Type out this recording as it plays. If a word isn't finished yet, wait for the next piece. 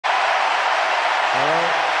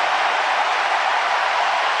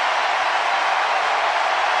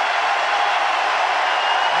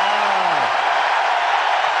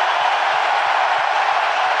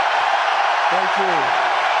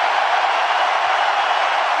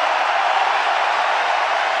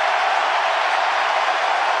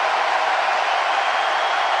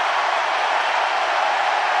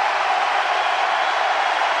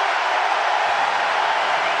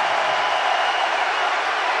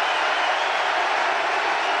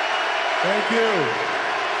Thank you.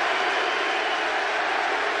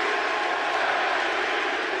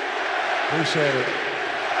 Appreciate it.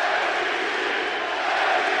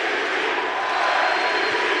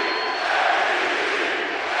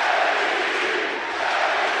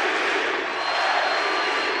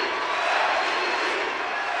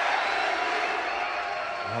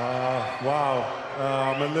 Wow,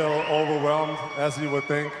 I'm a little overwhelmed, as you would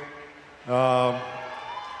think.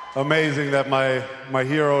 Amazing that my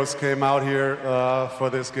heroes came out here for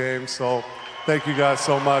this game, so thank you guys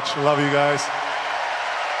so much. Love you guys.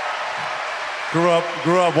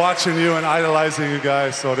 Grew up watching you and idolizing you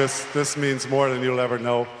guys, so this means more than you'll ever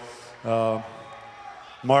know.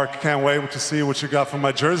 Mark, can't wait to see what you got from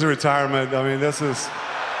my jersey retirement. I mean, this is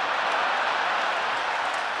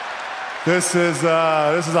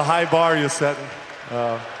a high bar you're setting.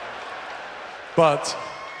 But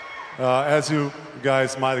as you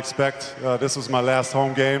guys might expect, this was my last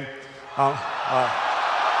home game.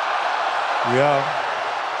 Yeah.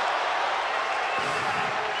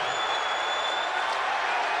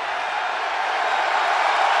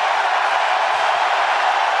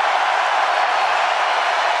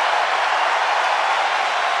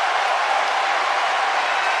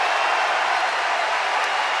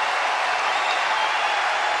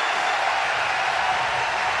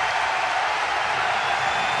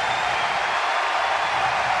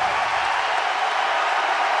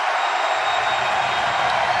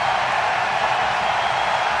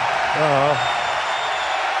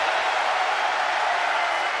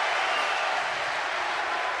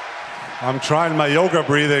 I'm trying my yoga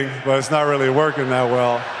breathing, but it's not really working that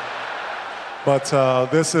well. But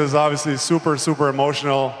this is obviously super, super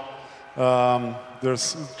emotional.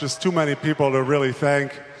 There's just too many people to really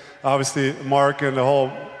thank. Obviously, Mark and the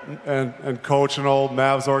whole and coach and all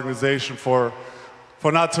Mavs organization for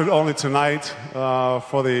not only tonight,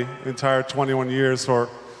 for the entire 21 years, for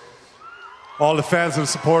all the fans that have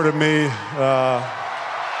supported me.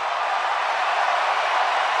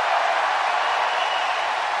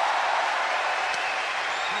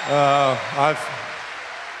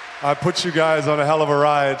 I put you guys on a hell of a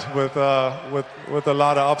ride with a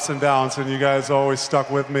lot of ups and downs, and you guys always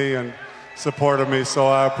stuck with me and supported me, so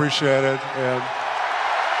I appreciate it. And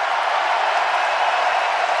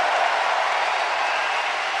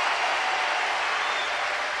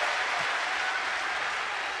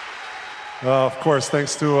of course,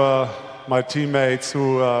 thanks to my teammates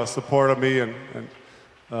who supported me, and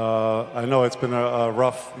I know it's been a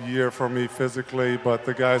rough year for me physically, but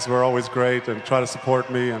the guys were always great and try to support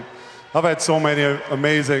me. And I've had so many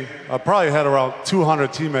amazing, I probably had around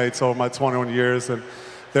 200 teammates over my 21 years, and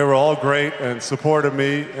they were all great and supported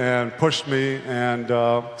me and pushed me, and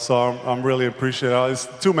so I'm really appreciative. It's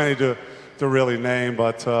too many to really name,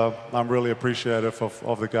 but I'm really appreciative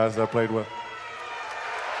of the guys that I played with.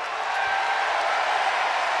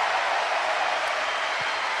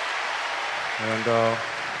 And of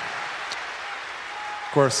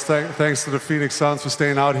course, thanks to the Phoenix Suns for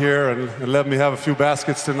staying out here and letting me have a few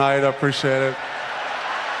baskets tonight. I appreciate it.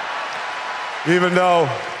 Even though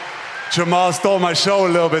Jamal stole my show a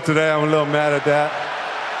little bit today, I'm a little mad at that.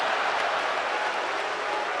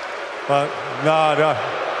 But no.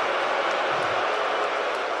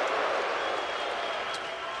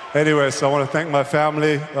 Anyways, I want to thank my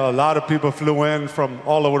family. A lot of people flew in from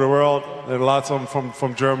all over the world. There are lots of them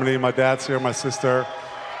from Germany. My dad's here, my sister.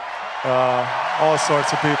 All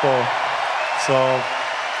sorts of people. So,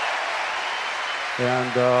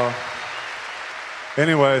 and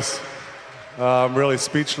anyways, I'm really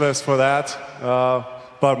speechless for that.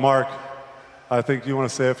 But Mark, I think you want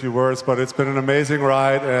to say a few words, but it's been an amazing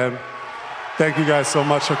ride, and thank you guys so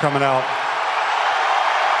much for coming out.